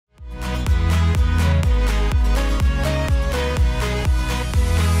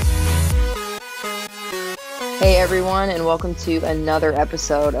everyone, and welcome to another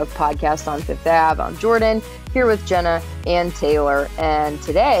episode of Podcast on Fifth Ave. I'm Jordan, here with Jenna and Taylor. And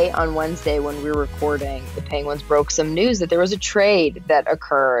today, on Wednesday, when we were recording, the Penguins broke some news that there was a trade that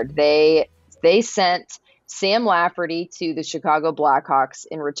occurred. They sent Sam Lafferty to the Chicago Blackhawks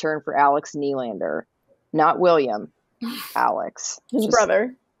in return for Alex Nylander. Not William, Alex. His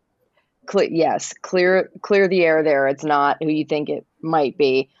brother. Clear the air there. It's not who you think it might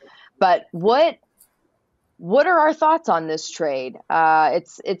be. But what are our thoughts on this trade?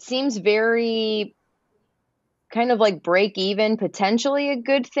 It seems very kind of like break even, potentially a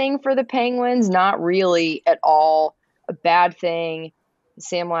good thing for the Penguins, not really at all a bad thing.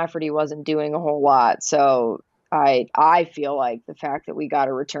 Sam Lafferty wasn't doing a whole lot, so I feel like the fact that we got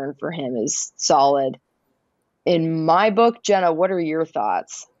a return for him is solid. In my book, Jenna, what are your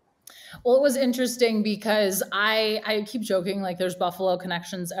thoughts? Well, it was interesting because I keep joking like there's Buffalo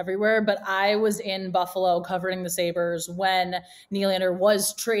connections everywhere, but I was in Buffalo covering the Sabres when Nylander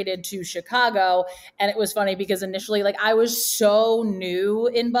was traded to Chicago. And it was funny because initially, like, I was so new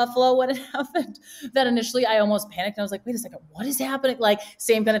in Buffalo when it happened that initially I almost panicked. I was like, wait a second, what is happening? Like,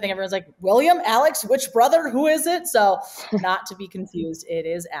 same kind of thing. Everyone's like, William, Alex, which brother? Who is it? So not to be confused, it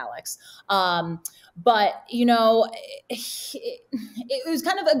is Alex. But, you know, it was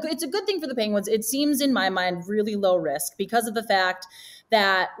kind of it's a good thing for the Penguins. It seems in my mind really low risk because of the fact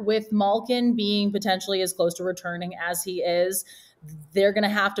that with Malkin being potentially as close to returning as he is, they're going to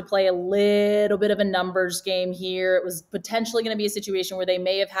have to play a little bit of a numbers game here. It was potentially going to be a situation where they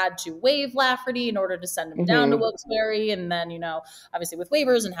may have had to waive Lafferty in order to send him down to Wilkes-Barre. And then, you know, obviously with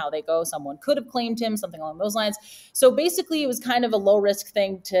waivers and how they go, someone could have claimed him, something along those lines. So basically it was kind of a low risk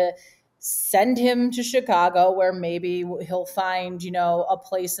thing to send him to Chicago where maybe he'll find, you know, a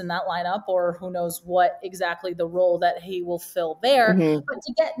place in that lineup, or who knows what exactly the role that he will fill there. But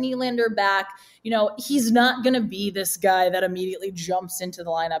to get Nylander back, you know, he's not going to be this guy that immediately jumps into the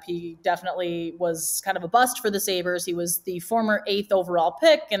lineup. He definitely was kind of a bust for the Sabres. He was the former 8th overall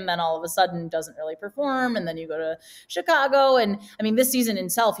pick, and then all of a sudden doesn't really perform. And then you go to Chicago. And I mean, this season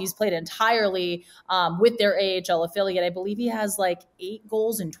itself, he's played entirely with their AHL affiliate. I believe he has like 8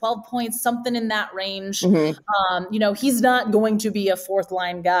 goals and 12 points, something in that range. You know, he's not going to be a fourth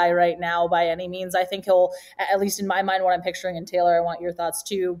line guy right now by any means. I think he'll, at least in my mind, what I'm picturing, and Taylor, I want your thoughts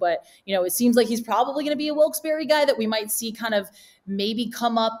too, but, you know, it seems like he's probably going to be a Wilkes-Barre guy that we might see kind of maybe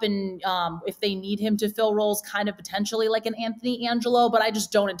come up and if they need him to fill roles, kind of potentially like an Anthony Angelo, but I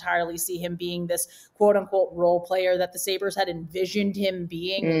just don't entirely see him being this quote unquote role player that the Sabres had envisioned him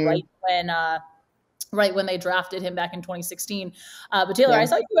being right when they drafted him back in 2016. But Taylor, I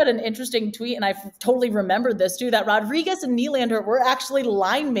saw you had an interesting tweet, and I totally remembered this too, that Rodrigues and Nylander were actually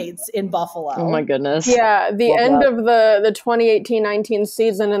line mates in Buffalo. Oh my goodness. Yeah, the end of the 2018-19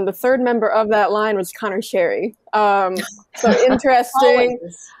 season, and the third member of that line was Connor Sherry. So interesting.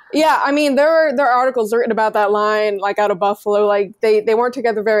 Yeah, I mean, there are articles written about that line, like out of Buffalo. Like they weren't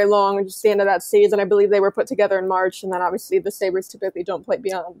together very long, just the end of that season. I believe they were put together in March, and then obviously the Sabres typically don't play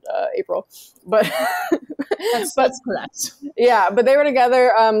beyond April. But that's correct. Yeah, but they were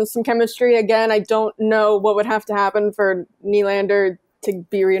together. Some chemistry again. I don't know what would have to happen for Nylander to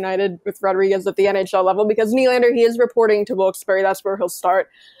be reunited with Rodrigues at the NHL level, because Nylander, he is reporting to Wilkes-Barre. That's where he'll start.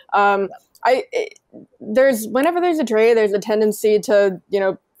 Whenever there's a trade, there's a tendency to, you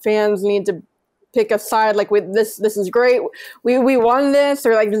know, fans need to pick a side, like with this is great, we won this,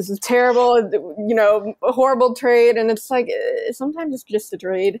 or like this is terrible, you know, a horrible trade. And it's like sometimes it's just a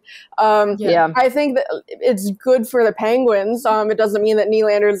trade. I think that it's good for the Penguins. It doesn't mean that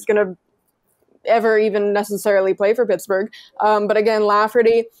Nylander is going to ever even necessarily play for Pittsburgh. But again,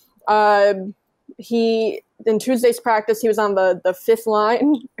 Lafferty, in Tuesday's practice, he was on the 5th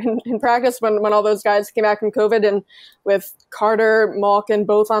line in practice when all those guys came back from COVID, and with Carter, Malkin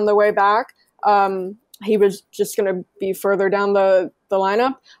both on the way back, he was just going to be further down the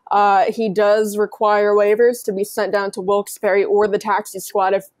lineup. He does require waivers to be sent down to Wilkes-Barre or the taxi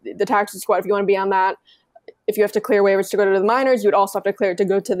squad. If you want to be on that, if you have to clear waivers to go to the minors, you would also have to clear to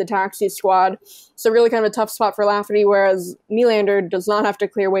go to the taxi squad. So really kind of a tough spot for Lafferty, whereas Nylander does not have to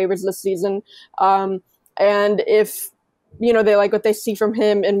clear waivers this season. And if, you know, they like what they see from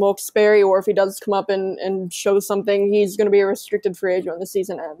him in Wilkes-Barre, or if he does come up and show something, he's going to be a restricted free agent when the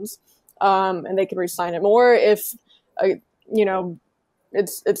season ends. And they can re-sign him. Or if, you know,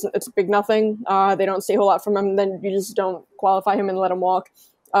 it's a big nothing, they don't see a whole lot from him, then you just don't qualify him and let him walk.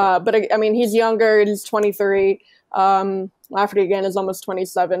 But I mean, he's younger, he's 23. Lafferty again is almost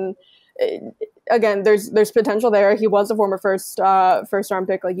 27. Again, there's potential there. He was a former first round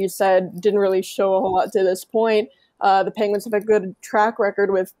pick, like you said, didn't really show a whole lot to this point. the Penguins have a good track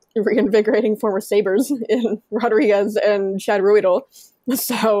record with reinvigorating former Sabres in Rodrigues and Chad Ruhwedel.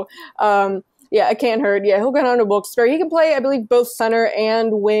 So, yeah, it can't hurt. Yeah, he'll go down to Wilkes-Barre. He can play, I believe, both center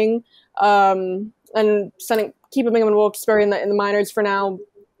and wing, and keep him in Wilkes-Barre in the minors for now.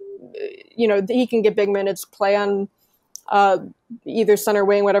 You know, he can get big minutes, play on either center,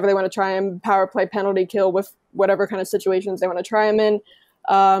 wing, whatever they want to try him, power play, penalty kill, with whatever kind of situations they want to try him in,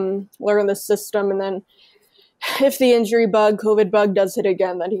 learn the system, and then if the injury bug, COVID bug does hit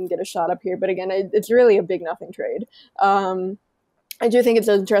again, then he can get a shot up here. But again, it's really a big nothing trade. I do think it's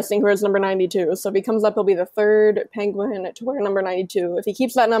interesting who wears number 92. So if he comes up, he'll be the third Penguin to wear number 92. If he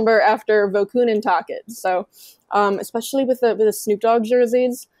keeps that number after Vokun and Tocchet. So especially with the Snoop Dogg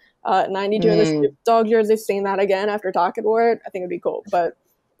jerseys, 92 in the Snoop Dogg jersey, seeing that again after Tocchet wore it, I think it'd be cool. But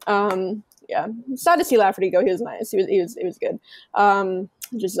yeah, sad to see Lafferty go. He was nice. He was good.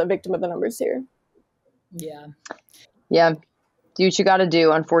 Just a victim of the numbers here. Yeah. Do what you got to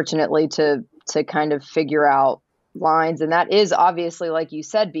do, unfortunately, to kind of figure out lines, and that is obviously, like you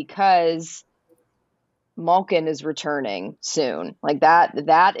said, because Malkin is returning soon. Like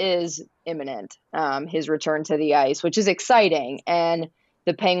that is imminent. His return to the ice, which is exciting, and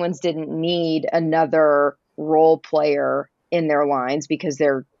the Penguins didn't need another role player in their lines because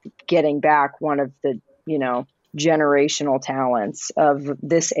they're getting back one of the generational talents of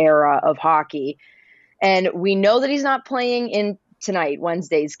this era of hockey. And we know that he's not playing in tonight,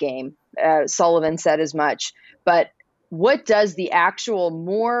 Wednesday's game. Sullivan said as much. But what does the actual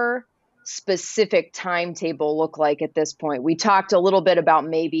more specific timetable look like at this point? We talked a little bit about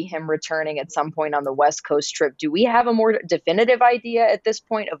maybe him returning at some point on the West Coast trip. Do we have a more definitive idea at this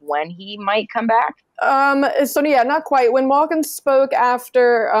point of when he might come back? So yeah, not quite. When Malkin spoke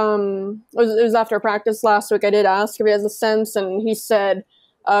after, it was after practice last week, I did ask if he has a sense, and he said,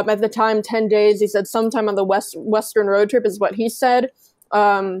 at the time, 10 days. He said sometime on the Western road trip is what he said.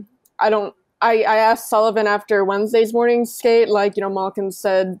 I asked Sullivan after Wednesday's morning skate, Malkin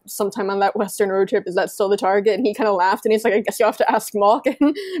said sometime on that Western road trip, is that still the target? And he kind of laughed, and he's like, I guess you have to ask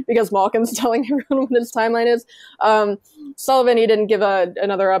Malkin because Malkin's telling everyone what his timeline is. Sullivan, he didn't give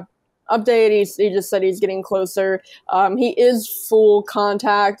another update. He just said he's getting closer. He is full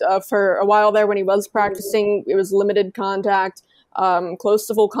contact. For a while there when he was practicing, it was limited contact. Close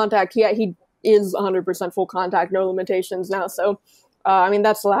to full contact. He is 100% full contact, no limitations now. So,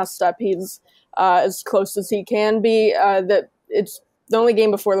 that's the last step. He's as close as he can be. That it's the only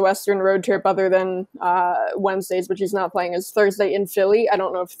game before the Western road trip, other than Wednesdays, which he's not playing, is Thursday in Philly. I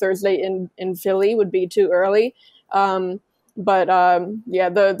don't know if Thursday in Philly would be too early. The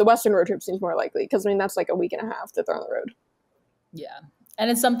Western road trip seems more likely because that's like a week and a half that they're on the road. Yeah. And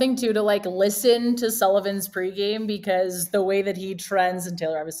it's something, too, to listen to Sullivan's pregame, because the way that he trends, and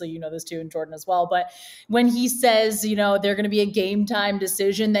Taylor, obviously, you know this too, and Jordan as well, but when he says, they're going to be a game time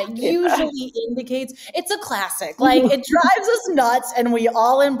decision, that usually indicates it's a classic. It drives us nuts and we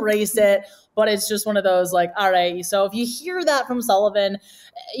all embrace it, but it's just one of those all right. So if you hear that from Sullivan,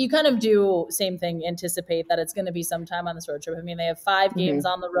 you kind of do same thing, anticipate that it's going to be sometime on this road trip. They have 5 games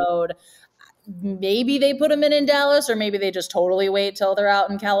on the road. Maybe they put him in Dallas, or maybe they just totally wait till they're out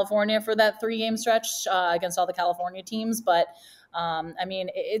in California for that 3-game stretch against all the California teams. But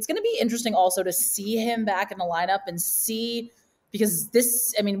it's going to be interesting also to see him back in the lineup and see, because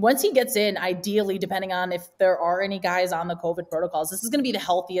once he gets in, ideally, depending on if there are any guys on the COVID protocols, this is going to be the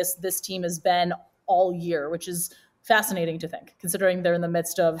healthiest this team has been all year, which is fascinating to think, considering they're in the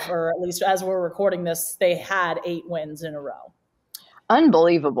midst of, or at least as we're recording this, they had 8 wins in a row.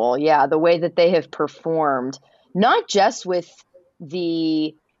 Unbelievable. Yeah. The way that they have performed, not just with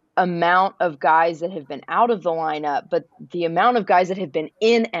the amount of guys that have been out of the lineup, but the amount of guys that have been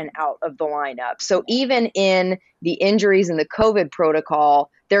in and out of the lineup. So even in the injuries and the COVID protocol,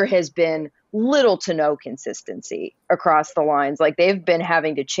 there has been little to no consistency across the lines. They've been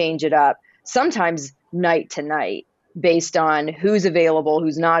having to change it up, sometimes night to night, based on who's available,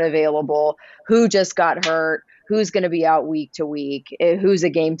 who's not available, who just got hurt, who's going to be out week to week, who's a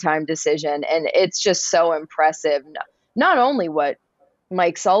game time decision. And it's just so impressive, not only what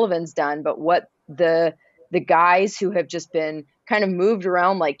Mike Sullivan's done, but what the guys who have just been kind of moved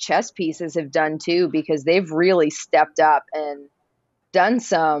around like chess pieces have done too, because they've really stepped up and done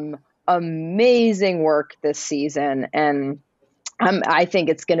some amazing work this season. And I think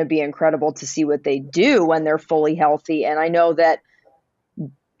it's going to be incredible to see what they do when they're fully healthy. And I know that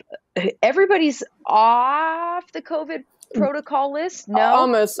everybody's off the COVID protocol list. No,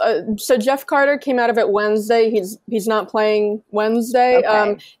 almost. So Jeff Carter came out of it Wednesday. He's not playing Wednesday.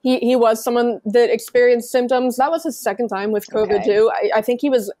 Okay. He was someone that experienced symptoms. That was his second time with COVID too. I think he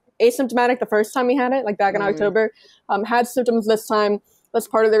was asymptomatic the first time he had it, like back in October. Had symptoms this time. That's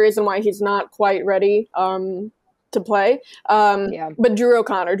part of the reason why he's not quite ready to play. But Drew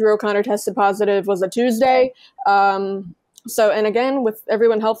O'Connor tested positive, was a Tuesday. So, and again, with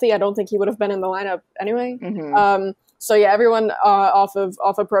everyone healthy, I don't think he would have been in the lineup anyway. So yeah, everyone off of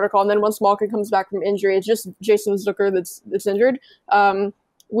protocol. And then once Malkin comes back from injury, it's just Jason Zucker that's injured.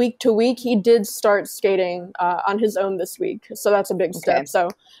 Week to week, he did start skating on his own this week. So that's a big step. So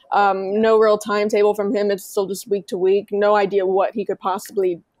no real timetable from him. It's still just week to week. No idea what he could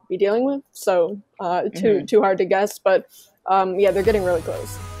possibly be dealing with. So too hard to guess. But yeah, they're getting really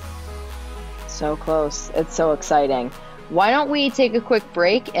close. So close. It's so exciting. Why don't we take a quick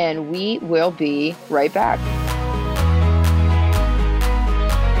break and we will be right back.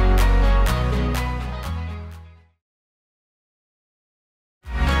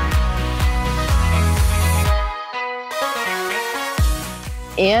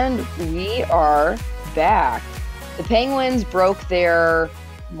 And we are back. The Penguins broke their,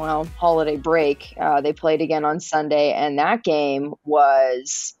 holiday break. They played again on Sunday, and that game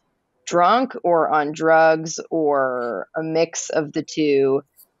was drunk or on drugs or a mix of the two.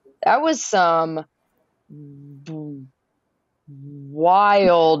 That was some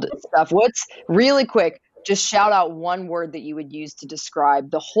wild stuff. What's really quick, just shout out one word that you would use to describe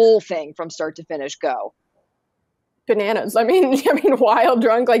the whole thing from start to finish. Go. Bananas. I mean, wild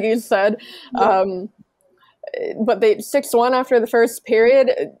drunk, like you said. But they 6-1 after the first period.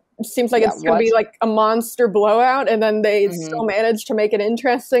 It seems like it's going to be like a monster blowout, and then they still manage to make it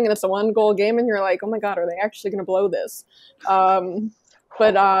interesting, and it's a 1-goal game, and you're like, oh my God, are they actually going to blow this?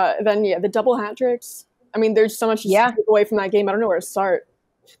 But then, the double hat tricks. I mean, there's so much to take away from that game. I don't know where to start.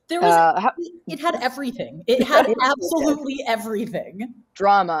 There was it had everything. It had absolutely everything.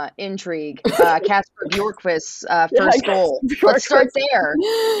 Drama, intrigue, Kasper Bjorkqvist's first goal. Let's start there.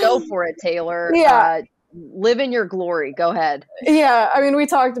 Go for it, Taylor. Live in your glory. Go ahead. Yeah, I mean, we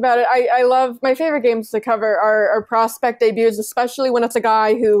talked about it. I love my favorite games to cover are prospect debuts, especially when it's a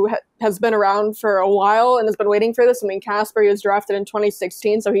guy who has been around for a while and has been waiting for this. I mean, Kasper, he was drafted in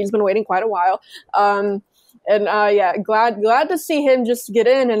 2016, so he's been waiting quite a while. And glad to see him just get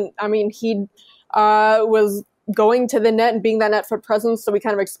in. And I mean, he was going to the net and being that net foot presence, so we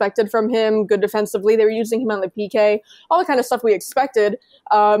kind of expected from him. Good defensively, they were using him on the PK, all the kind of stuff we expected.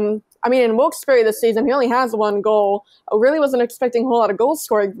 I mean, in Wilkes-Barre this season, he only has 1 goal. I really wasn't expecting a whole lot of goal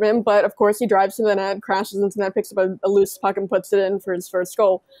scoring from him, but of course he drives to the net, crashes into the net, picks up a loose puck and puts it in for his first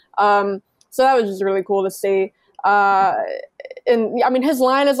goal. So that was just really cool to see. And I mean, his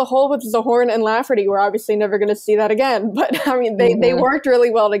line as a whole with Zahorn and Lafferty, we're obviously never going to see that again. But I mean, they worked really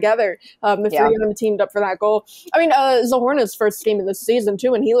well together. The three of them teamed up for that goal. I mean, Zahorna's first game of the season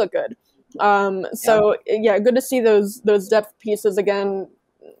too, and he looked good. So good to see those depth pieces again.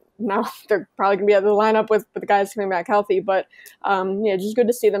 Now they're probably going to be at the lineup with the guys coming back healthy, but just good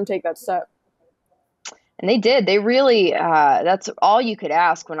to see them take that step. And they did. They really, that's all you could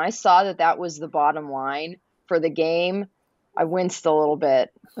ask. When I saw that was the bottom line for the game, I winced a little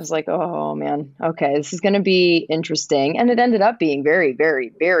bit. I was like, oh man, okay, this is going to be interesting. And it ended up being very,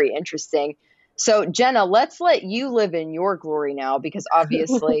 very, very interesting. So Jenna, let's let you live in your glory now, because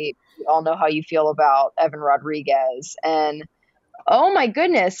obviously we all know how you feel about Evan Rodrigues. And oh my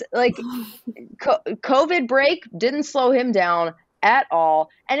goodness, like COVID break didn't slow him down at all.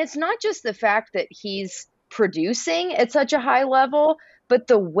 And it's not just the fact that he's producing at such a high level, but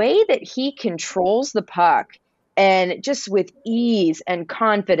the way that he controls the puck and just with ease and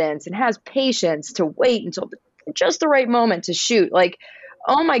confidence and has patience to wait until just the right moment to shoot. Like,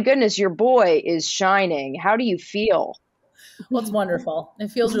 oh my goodness, your boy is shining. How do you feel? Well, it's wonderful. It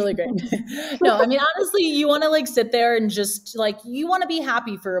feels really great. No, I mean, honestly, you want to sit there and just you want to be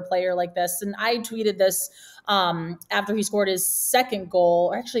happy for a player like this. And I tweeted this after he scored his second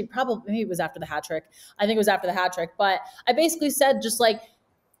goal, or actually maybe it was after the hat trick. I think it was after the hat trick, but I basically said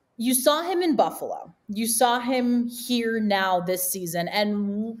you saw him in Buffalo. You saw him here now this season.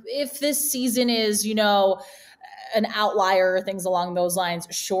 And if this season is, an outlier or things along those lines,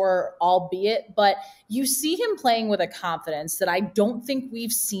 sure, albeit, but you see him playing with a confidence that I don't think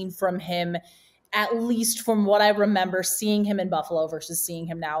we've seen from him, at least from what I remember seeing him in Buffalo versus seeing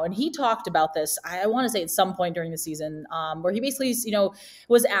him now. And he talked about this, I want to say at some point during the season, where he basically,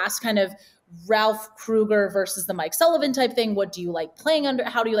 was asked kind of Ralph Kruger versus the Mike Sullivan type thing. What do you like playing under?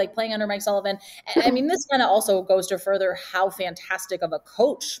 How do you like playing under Mike Sullivan? And I mean, this kind of also goes to further how fantastic of a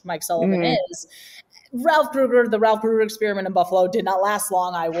coach Mike Sullivan is. the Ralph Krueger experiment in Buffalo did not last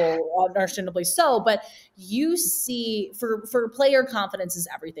long. I will understandably so, but you see for player confidence is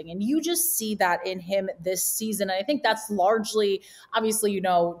everything. And you just see that in him this season. And I think that's largely, obviously,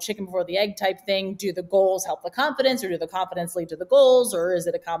 chicken before the egg type thing. Do the goals help the confidence, or do the confidence lead to the goals, or is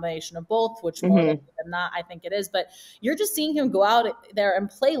it a combination of both, which more likely than not, I think it is. But you're just seeing him go out there and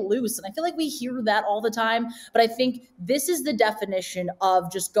play loose. And I feel like we hear that all the time, but I think this is the definition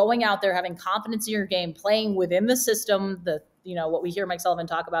of just going out there, having confidence in your game, playing within the system, what we hear Mike Sullivan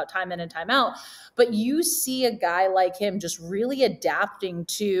talk about time in and time out. But you see a guy like him just really adapting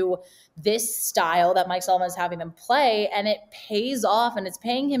to this style that Mike Sullivan is having them play, and it pays off, and it's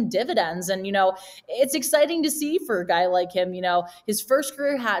paying him dividends. And, it's exciting to see for a guy like him. His first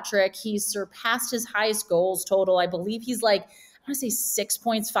career hat trick, he's surpassed his highest goals total. I believe he's like, I want to say 6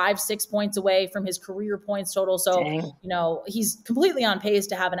 points away from his career points total. So, Dang. He's completely on pace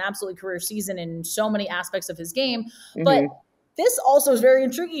to have an absolute career season in so many aspects of his game. But this also is very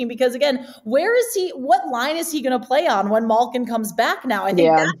intriguing because, again, what line is he going to play on when Malkin comes back now? I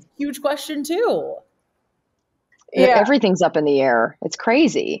think that's a huge question too. Yeah. Everything's up in the air. It's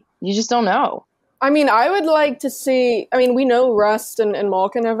crazy. You just don't know. I mean, I would like to see, we know Rust and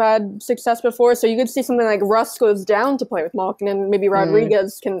Malkin have had success before, so you could see something like Rust goes down to play with Malkin, and maybe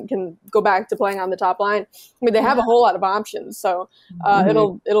Rodrigues can go back to playing on the top line. They have a whole lot of options, so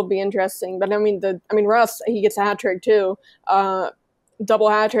it'll be interesting. But Rust, he gets a hat trick too, double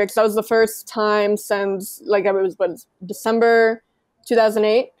hat tricks. That was the first time since December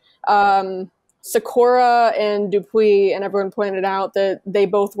 2008. Sakura and Dupuis, and everyone pointed out that they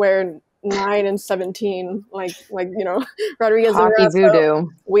both wear 9 and 17, Rodrigues Hockey and voodoo.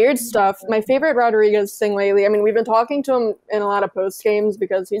 Weird stuff. My favorite Rodrigues thing lately, we've been talking to him in a lot of post games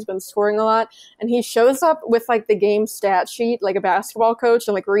because he's been scoring a lot, and he shows up with the game stat sheet like a basketball coach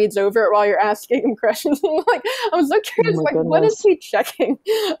and reads over it while you're asking him questions. I'm so curious, what is he checking?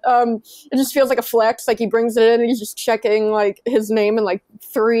 It just feels like a flex. He brings it in and he's just checking his name and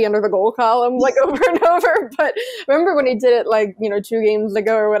 3 under the goal column over and over. But remember when he did it 2 games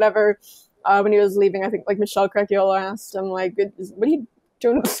ago or whatever, when he was leaving, I think Michelle Crecchiola asked him what are you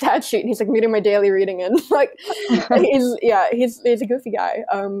doing with the stat sheet? And he's muting my daily reading in. He's a goofy guy.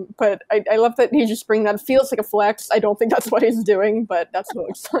 But I love that he just brings that. It feels like a flex. I don't think that's what he's doing, but that's what it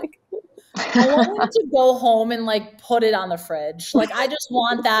looks like. I want him to go home and put it on the fridge. I just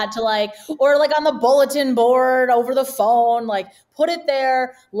want that to or on the bulletin board over the phone, put it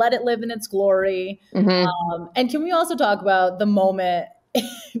there, let it live in its glory. And can we also talk about the moment?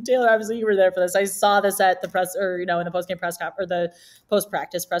 Taylor, obviously you were there for this. I saw this at the press, or in the post-game press conference, or the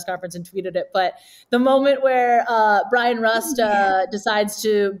post-practice press conference, and tweeted it. But the moment where Brian Rust decides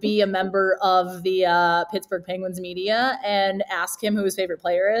to be a member of the Pittsburgh Penguins media and ask him who his favorite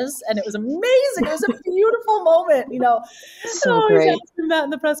player is, and it was amazing. It was a beautiful moment. So great. He asked him that in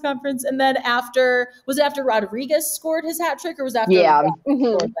the press conference, and then after Rodrigues scored his hat trick, or was after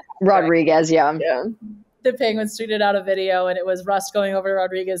Rodrigues? Yeah. The Penguins tweeted out a video, and it was Rust going over to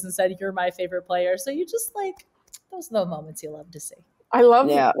Rodrigues and said, "You're my favorite player." So you just those are the moments you love to see. I love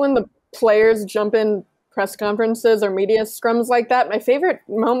when the players jump in press conferences or media scrums like that. My favorite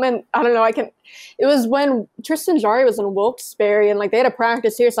moment, I don't know, it was when Tristan Jarry was in Wilkes-Barre, and they had a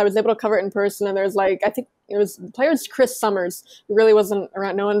practice here, so I was able to cover it in person, and there's I think it was the player's Chris Summers, who really wasn't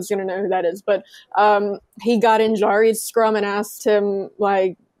around. No one's going to know who that is, but he got in Jarry's scrum and asked him,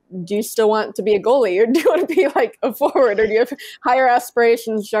 do you still want to be a goalie, or do you want to be a forward, or do you have higher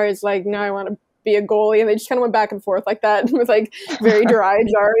aspirations? Jarry's no, I want to be a goalie. And they just kind of went back and forth like that with very dry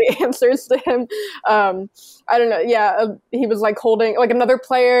Jarry answers to him. I don't know. Yeah. He was holding, another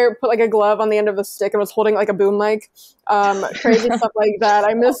player put a glove on the end of the stick and was holding a boom mic. Crazy stuff like that.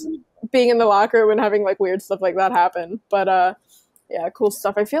 I miss being in the locker room and having weird stuff like that happen. But yeah, cool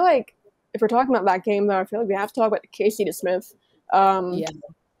stuff. I feel if we're talking about that game though, I feel we have to talk about Casey DeSmith.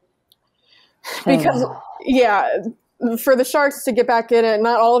 Because, for the Sharks to get back in it,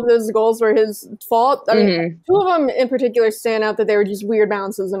 not all of those goals were his fault. I mean, 2 of them in particular stand out that they were just weird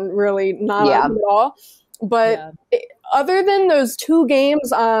bounces and really not at all. But other than those 2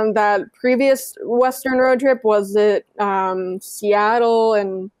 games on that previous Western road trip, was it Seattle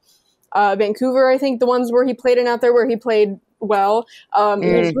and Vancouver, I think, the ones where he played in out there where he played well.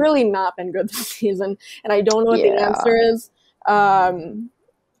 He's really not been good this season, and I don't know what the answer is.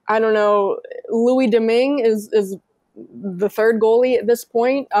 I don't know. Louis Domingue is the 3rd goalie at this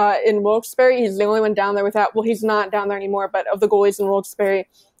point in Wilkes-Barre. He's the only one down there without. Well, he's not down there anymore. But of the goalies in Wilkes-Barre,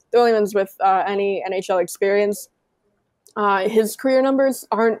 the only ones with any NHL experience. His career numbers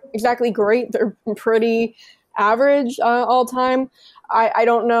aren't exactly great. They're pretty average all time. I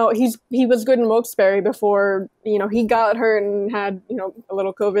don't know. He was good in Wilkes-Barre before, he got hurt and had, a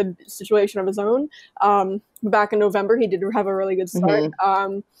little COVID situation of his own. Back in November, he did have a really good start.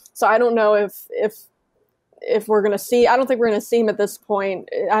 So I don't know if we're going to see, I don't think we're going to see him at this point.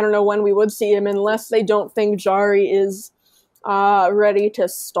 I don't know when we would see him unless they don't think Jari is ready to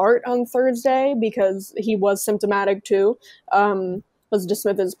start on Thursday, because he was symptomatic too. Because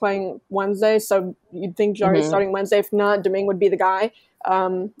DeSmith is playing Wednesday, so you'd think Jari's starting Wednesday. If not, Domingue would be the guy.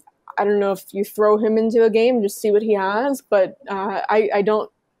 I don't know if you throw him into a game, just see what he has, but I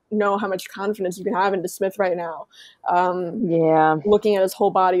don't know how much confidence you can have in DeSmith right now. Looking at his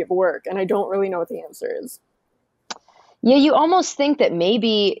whole body of work, and I don't really know what the answer is. Yeah, you almost think that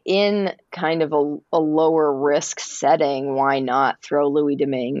maybe in kind of a lower risk setting, why not throw Louis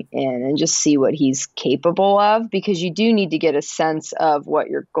Domingue in and just see what he's capable of? Because you do need to get a sense of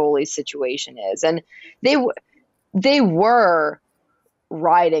what your goalie situation is. And they were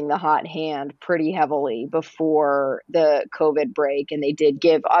riding the hot hand pretty heavily before the COVID break. And they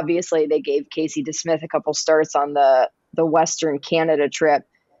gave Casey DeSmith a couple starts on the Western Canada trip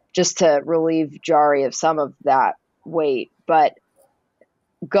just to relieve Jari of some of that weight. But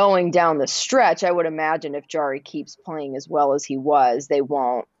going down the stretch, I would imagine if Jari keeps playing as well as he was, they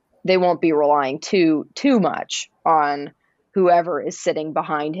won't be relying too much on whoever is sitting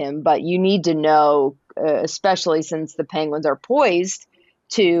behind him. But you need to know, especially since the Penguins are poised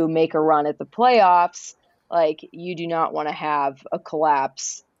to make a run at the playoffs, like, you do not want to have a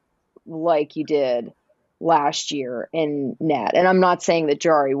collapse like you did last year in net. And I'm not saying that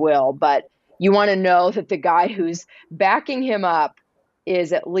Jari will, but you want to know that the guy who's backing him up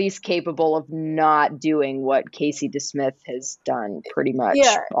is at least capable of not doing what Casey DeSmith has done pretty much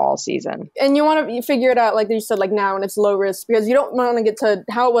all season. And you want to figure it out, like you said, like now, and it's low risk, because you don't want to get to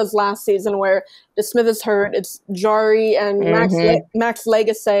how it was last season where DeSmith is hurt. It's Jari and Max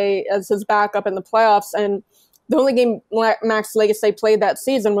Legace as his backup in the playoffs, and the only game Max Legace played that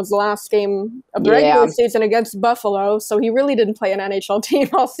season was the last game of the regular season against Buffalo. So he really didn't play an NHL team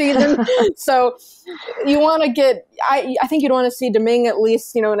all season. So you want to get – I think you'd want to see Domingue at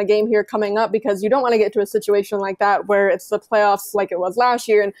least, in a game here coming up, because you don't want to get to a situation like that where it's the playoffs like it was last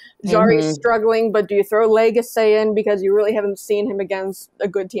year and Jari's struggling, but do you throw Legace in because you really haven't seen him against a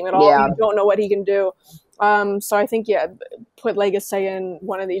good team at all? You don't know what he can do. So I think, put Legace in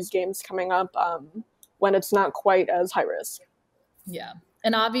one of these games coming up when it's not quite as high risk. Yeah.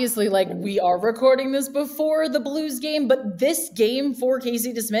 And obviously, we are recording this before the Blues game, but this game for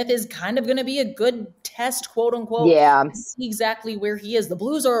Casey DeSmith is kind of going to be a good test, quote unquote, to see exactly where he is. The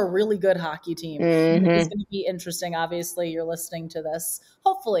Blues are a really good hockey team. It's going to be interesting. Obviously, you're listening to this.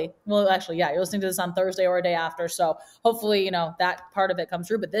 Hopefully, well, actually, you're listening to this on Thursday or a day after. So hopefully, that part of it comes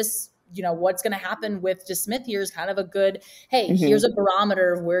through. But this, what's going to happen with DeSmith here is kind of a good, hey, here's a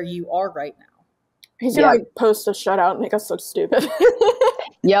barometer of where you are right now. He's going to post a shutout and make us look stupid.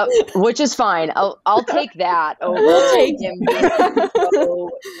 Yep, which is fine. I'll take that over him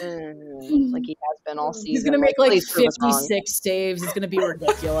like he has been all season. He's going to make 56 saves. It's going to be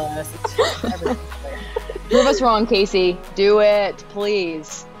ridiculous. Prove us wrong, Casey. Do it,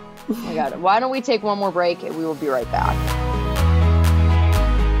 please. Oh my God. Why don't we take one more break and we will be right back.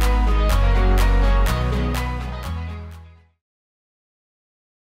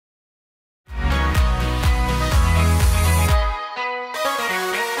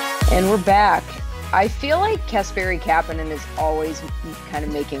 And we're back. I feel like Kasperi Kapanen is always kind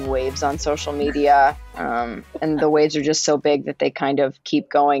of making waves on social media. And the waves are just so big that they kind of keep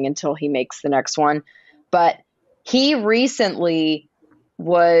going until he makes the next one. But he recently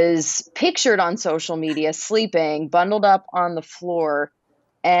was pictured on social media sleeping, bundled up on the floor.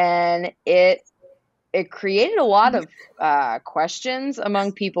 And it created a lot of questions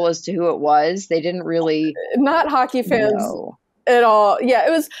among people as to who it was. They didn't really not hockey fans know at all. Yeah, it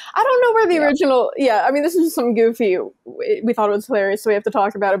was. I don't know where the original. Yeah, I mean, this is just some goofy. We thought it was hilarious, so we have to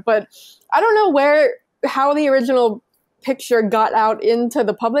talk about it. But I don't know how the original picture got out into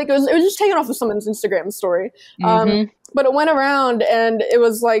the public. It was just taken off of someone's Instagram story. But it went around, and it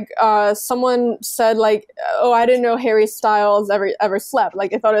was like someone said, like, "Oh, I didn't know Harry Styles ever slept."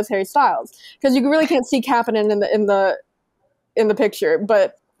 Like, I thought it was Harry Styles, because you really can't see Kapanen in the picture.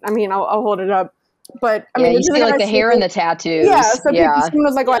 But I mean, I'll hold it up. But I mean, you see like the hair and the tattoos. Yeah, so someone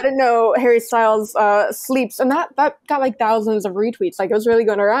was like, "Oh, I didn't know Harry Styles sleeps," and that got like thousands of retweets. Like, it was really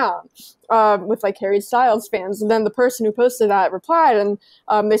going around with like Harry Styles fans. And then the person who posted that replied, and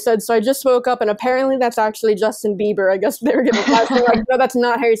they said, "So I just woke up, and apparently that's actually Justin Bieber." I guess they were giving like, "No, that's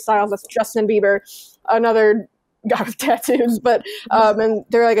not Harry Styles. That's Justin Bieber." Another guy with tattoos, but and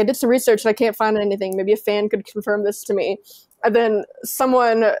they're like, I did some research and I can't find anything. Maybe a fan could confirm this to me. And then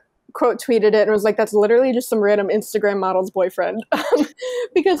someone quote tweeted it and was like, that's literally just some random Instagram model's boyfriend.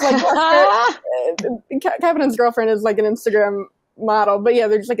 Because like Kapanen's girlfriend is like an Instagram model, but yeah,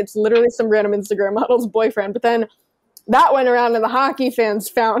 they're just like, it's literally some random Instagram model's boyfriend. But then that went around and the hockey fans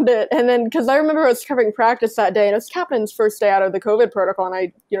found it. And then, because I remember I was covering practice that day and it was Kapanen's first day out of the COVID protocol, and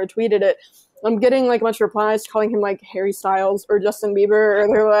I tweeted it. I'm getting like a bunch of replies calling him like Harry Styles or Justin Bieber, or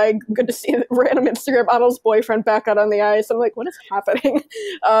they're like, good to see the random Instagram model's boyfriend back out on the ice. I'm like, what is happening?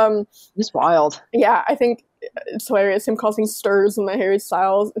 It's wild. Yeah, I think it's hilarious. Him causing stirs in the Harry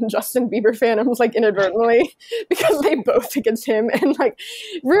Styles and Justin Bieber fandoms, like inadvertently, because they both think it's him. And like,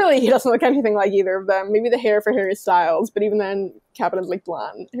 really, he doesn't look anything like either of them. Maybe the hair for Harry Styles, but even then, Kapanen's like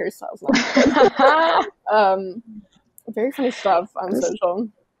blonde. Harry Styles not. Very funny stuff on social.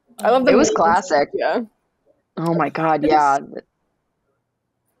 I love the It was classic. Yeah. Oh my God. Yeah.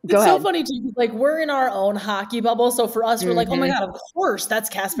 It's so funny too. Like, we're in our own hockey bubble, so for us, we're like, "Oh my God, of course, that's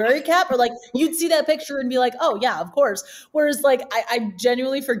Kasperi Kapanen." Or like, you'd see that picture and be like, "Oh yeah, of course." Whereas, like, I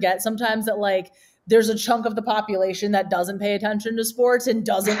genuinely forget sometimes that like there's a chunk of the population that doesn't pay attention to sports and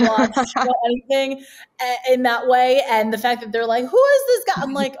doesn't watch anything in that way. And the fact that they're like, "Who is this guy?"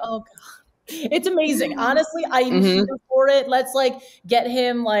 I'm like, "Oh God." It's amazing. Honestly, I'm here for it. Let's like get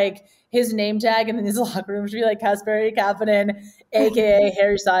him like his name tag and then his locker room should be like Kasperi Kapanen, aka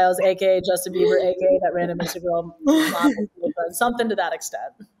Harry Styles, aka Justin Bieber, aka that random Instagram something to that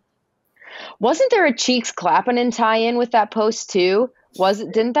extent. Wasn't there a Cheeks Kapanen tie-in with that post too?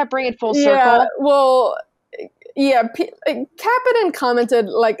 Didn't that bring it full circle? Yeah, well, yeah, Kapanen commented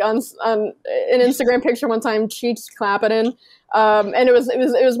like on an Instagram picture one time, Cheeks Kapanen. And it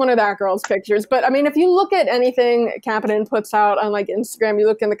was one of that girl's pictures. But I mean, if you look at anything Kapanen puts out on like Instagram, you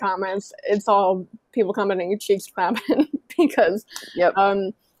look in the comments, it's all people commenting Cheeks Kapanen because I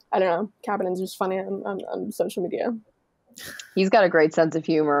don't know, Kapanen's just funny on social media. He's got a great sense of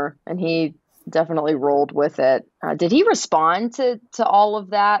humor, and he definitely rolled with it. Did he respond to all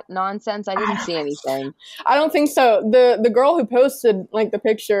of that nonsense? I didn't see anything. I don't think so. The girl who posted like the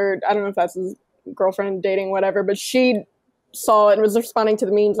picture, I don't know if that's his girlfriend, dating, whatever, but she saw it and was responding to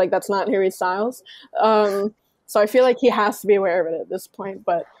the memes like, that's not Harry Styles. So I feel like he has to be aware of it at this point.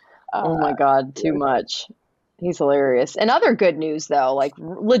 But oh my God, too much. He's hilarious. And other good news, though, like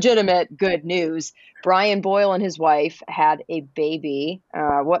legitimate good news. Brian Boyle and his wife had a baby.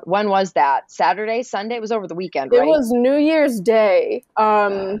 When was that? Saturday, Sunday? It was over the weekend, right? It was New Year's Day.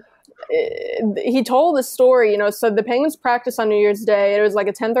 He told the story, so the Penguins practiced on New Year's Day. It was like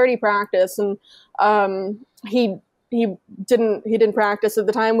a 10:30 practice, and he didn't practice at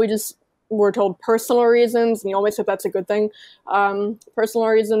the time. We just were told personal reasons, and you always hope that's a good thing. Personal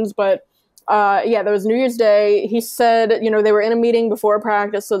reasons, but there was New Year's Day. He said, they were in a meeting before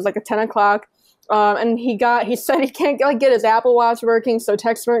practice, so it was like at 10 o'clock. And he said he can't get his Apple Watch working, so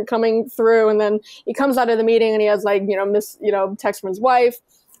texts weren't coming through. And then he comes out of the meeting and he has text from his wife.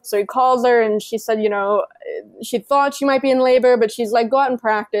 So he calls her and she said, she thought she might be in labor, but she's like, go out and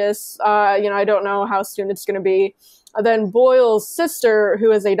practice. I don't know how soon it's going to be. And then Boyle's sister, who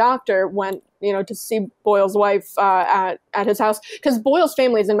is a doctor, went, to see Boyle's wife at his house, because Boyle's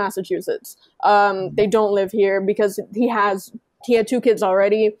family is in Massachusetts. They don't live here because he had 2 kids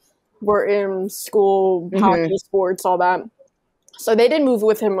already. Were in school, hockey, sports, all that. So they did move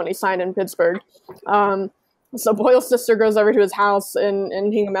with him when he signed in Pittsburgh. So Boyle's sister goes over to his house in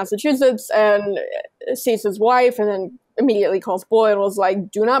Hingham, Massachusetts, and sees his wife, and then immediately calls Boyle and was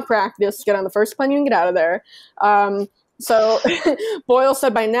like, do not practice, get on the first plane you can get out of there. So Boyle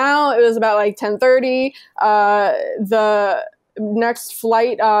said by now it was about like 10:30. The next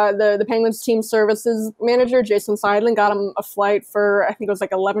flight, the Penguins team services manager, Jason Seidlin, got him a flight for, I think it was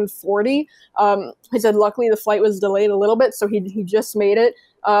like 11:40. He said luckily the flight was delayed a little bit, so he just made it.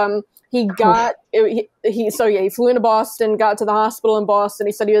 He flew into Boston, got to the hospital in Boston.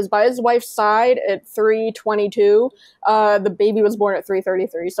 He said he was by his wife's side at 3:22. The baby was born at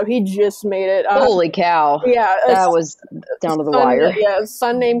 3:33, so he just made it. Holy cow. Yeah. That was down to the wire. Yeah, his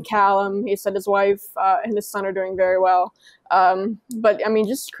son named Callum. He said his wife and his son are doing very well. But, I mean,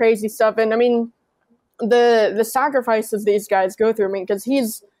 just crazy stuff. And, I mean, the sacrifices these guys go through, because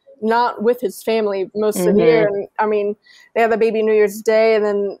he's not with his family most of the year. And, I mean, they had the baby New Year's Day, and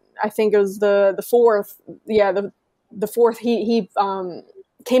then I think it was the 4th. Yeah, the 4th, he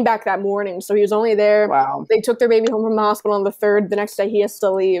came back that morning, so he was only there. Wow. They took their baby home from the hospital on the 3rd. The next day he has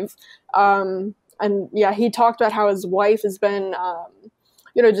to leave. And, yeah, he talked about how his wife has been,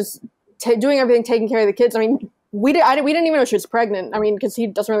 just doing everything, taking care of the kids. I mean, we didn't even know she was pregnant. I mean, because he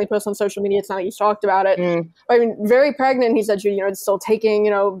doesn't really post on social media. It's not like he's talked about it. I mean, very pregnant. He said she, still taking,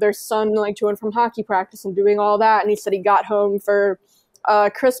 their son like to and from hockey practice and doing all that. And he said he got home for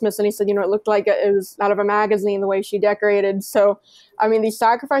Christmas, and he said, it looked like it was out of a magazine the way she decorated. So, I mean, these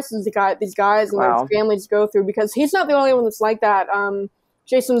sacrifices these guys and their families go through, because he's not the only one that's like that.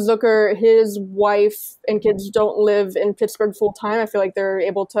 Jason Zucker, his wife and kids don't live in Pittsburgh full time. I feel like they're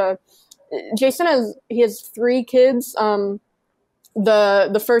able to. Jason has 3 kids.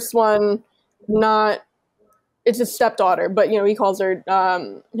 The first one, it's his stepdaughter, but he calls her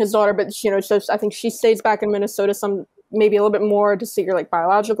his daughter. But I think she stays back in Minnesota maybe a little bit more to see her like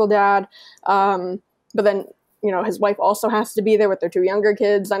biological dad. But then his wife also has to be there with their 2 younger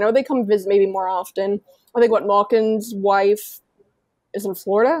kids. I know they come visit maybe more often. I think Malkin's wife is in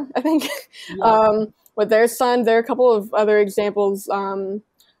Florida, I think. Yeah. With their son. There are a couple of other examples.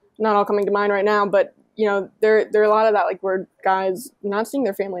 Not all coming to mind right now, but there are a lot of that, like where guys not seeing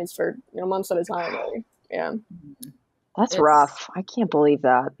their families for months at a time. Really. Yeah, that's rough. I can't believe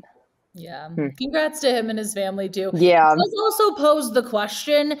that. Yeah, congrats to him and his family too. Yeah, let's also pose the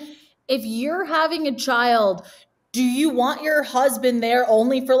question: if you're having a child, do you want your husband there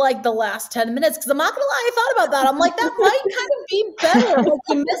only for like the last 10 minutes? Because I'm not gonna lie, I thought about that. I'm like, that might kind of be better. Like,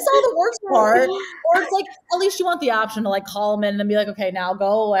 you miss all the worst part, or it's like at least you want the option to like call him in and be like, okay, now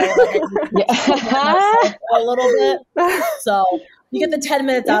go away. Like, a little bit. So you get the 10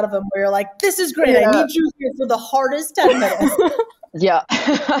 minutes out of him where you're like, this is great. I need you here for the hardest 10 minutes. Yeah.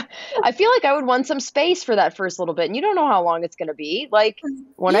 I feel like I would want some space for that first little bit. And you don't know how long it's going to be. Like,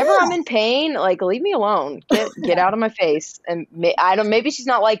 whenever I'm in pain, like, leave me alone. Get out of my face. And maybe she's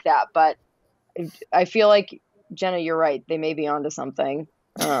not like that, but I feel like, Jenna, you're right. They may be onto something.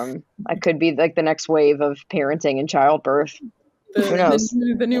 I could be like the next wave of parenting and childbirth. Who knows?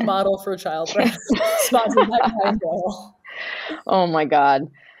 The new model for childbirth. Sponsored by Kindle. Oh, my God.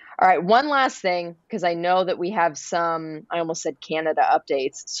 All right, one last thing, because I know that we have some, I almost said Canada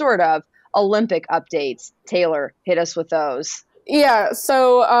updates, sort of, Olympic updates. Taylor, hit us with those. Yeah,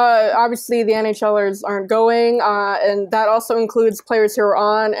 so obviously the NHLers aren't going, and that also includes players who are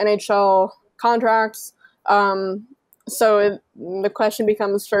on NHL contracts. So the question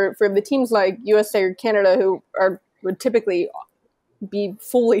becomes for the teams like USA or Canada, who would typically be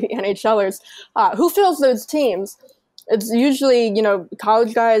fully NHLers, who fills those teams? It's usually,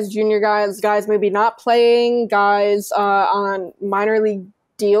 college guys, junior guys maybe not playing, guys on minor league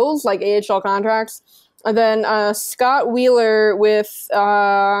deals like AHL contracts. And then Scott Wheeler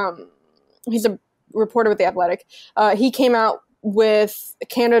he's a reporter with The Athletic. He came out with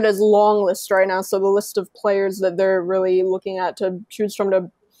Canada's long list right now, so the list of players that they're really looking at to choose from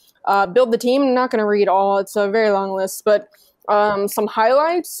to build the team. I'm not going to read all. It's a very long list, but some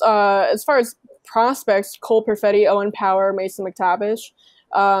highlights as far as prospects: Cole Perfetti, Owen Power, Mason McTavish.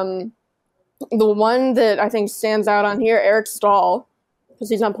 The one that I think stands out on here, Eric Stahl, because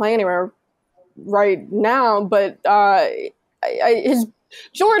he's not playing anywhere right now, but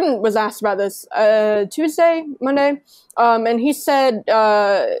Jordan was asked about this Monday, and he said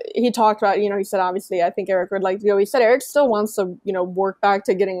he talked about, he said obviously I think Eric would like to go. He said Eric still wants to work back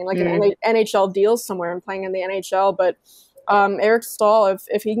to getting like an NHL deal somewhere and playing in the NHL, but Eric Stahl,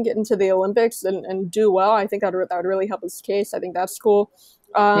 if he can get into the Olympics and do well, I think that would really help his case. I think that's cool.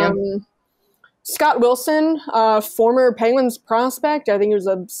 Scott Wilson, former Penguins prospect. I think he was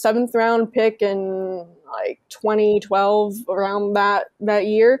a 7th round pick in like 2012, around that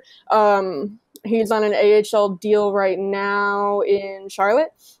year. He's on an AHL deal right now in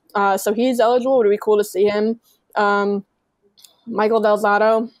Charlotte. So he's eligible. It would be cool to see him. Michael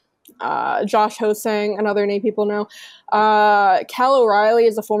Delzato, Josh Hosang, another name people know. Cal O'Reilly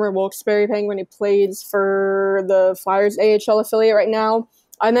is a former Wilkes-Barre Penguin. He plays for the Flyers AHL affiliate right now.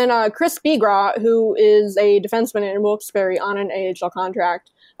 And then Chris Bigras, who is a defenseman in Wilkes-Barre on an AHL contract.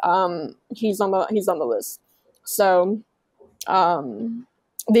 He's on the list. So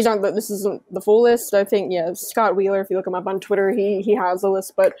this isn't the full list. I think Scott Wheeler, if you look him up on Twitter, he has a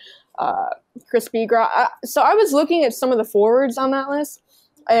list. But Chris Bigras. So I was looking at some of the forwards on that list,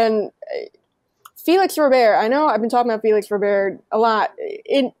 and Felix Robert. I know I've been talking about Felix Robert a lot.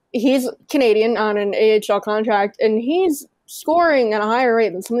 He's Canadian on an AHL contract, and he's scoring at a higher rate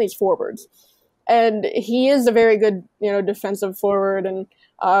than some of these forwards. And he is a very good, defensive forward, and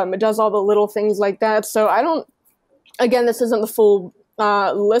it does all the little things like that. So again, this isn't the full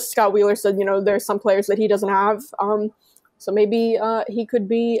list. Scott Wheeler said, there's some players that he doesn't have. So maybe he could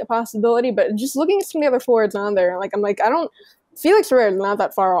be a possibility, but just looking at some of the other forwards on there, Felix Robert is not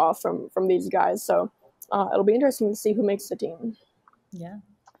that far off from these guys. So it'll be interesting to see who makes the team. Yeah.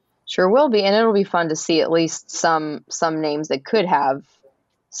 Sure will be, and it'll be fun to see at least some names that could have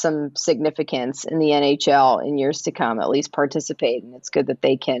some significance in the NHL in years to come, at least participate. And it's good that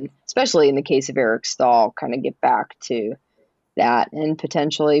they can, especially in the case of Eric Staal, kind of get back to that and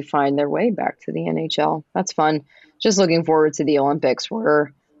potentially find their way back to the NHL. That's fun. Just looking forward to the Olympics. We're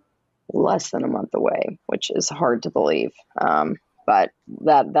less than a month away, which is hard to believe. But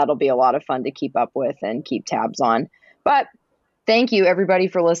that'll be a lot of fun to keep up with and keep tabs on. But thank you, everybody,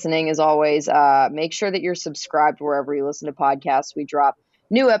 for listening. As always, make sure that you're subscribed wherever you listen to podcasts. We drop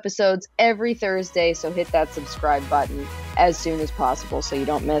new episodes every Thursday, so hit that subscribe button as soon as possible so you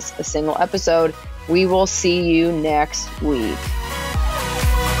don't miss a single episode. We will see you next week.